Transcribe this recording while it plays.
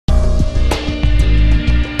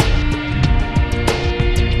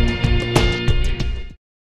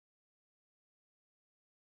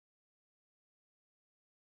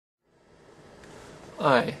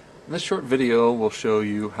Hi, this short video will show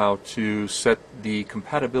you how to set the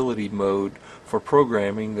compatibility mode for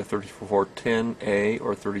programming the 34410A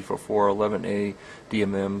or 34411A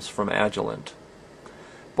DMMs from Agilent.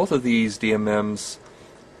 Both of these DMMs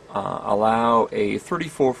allow a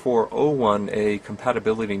 34401A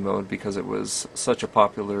compatibility mode because it was such a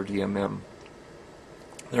popular DMM.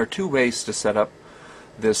 There are two ways to set up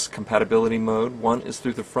this compatibility mode. One is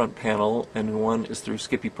through the front panel and one is through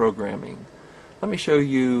Skippy programming. Let me show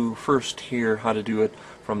you first here how to do it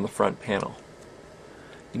from the front panel.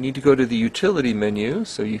 You need to go to the utility menu,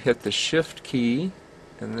 so you hit the shift key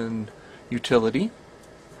and then utility,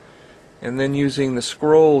 and then using the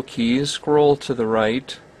scroll keys, scroll to the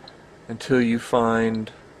right until you find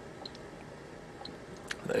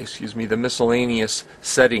the miscellaneous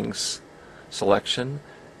settings selection,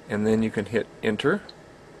 and then you can hit enter.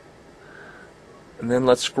 And then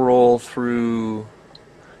let's scroll through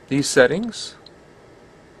these settings.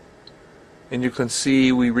 And you can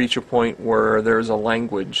see we reach a point where there's a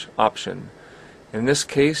language option. In this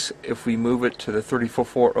case, if we move it to the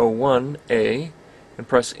 34401A and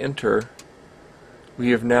press enter, we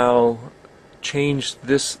have now changed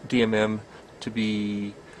this DMM to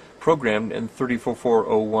be programmed in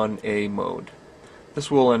 34401A mode.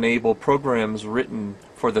 This will enable programs written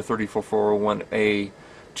for the 34401A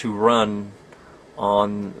to run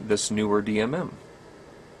on this newer DMM.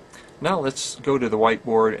 Now let's go to the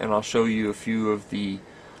whiteboard and I'll show you a few of the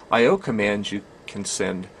I/O commands you can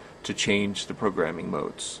send to change the programming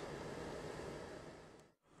modes.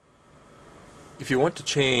 If you want to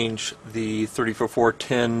change the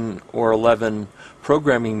 34410 or 11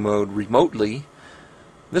 programming mode remotely,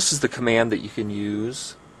 this is the command that you can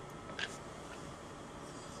use.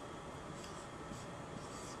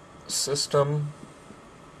 System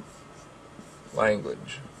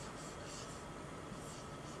language.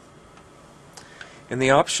 And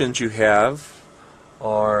the options you have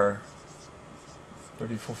are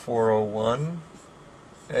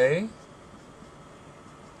 34401A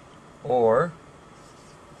or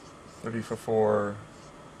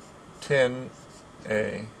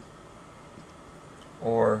 34410A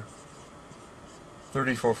or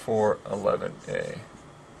 34411A,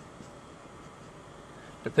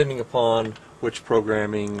 depending upon which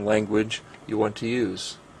programming language you want to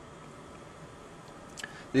use.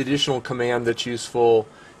 The additional command that's useful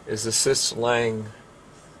is the syslang ?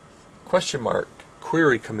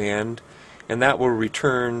 Query command, and that will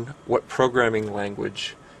return what programming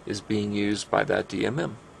language is being used by that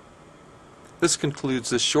DMM. This concludes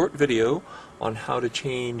this short video on how to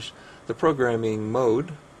change the programming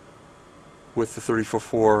mode with the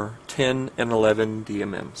 34410 and 11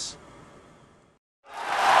 DMMs.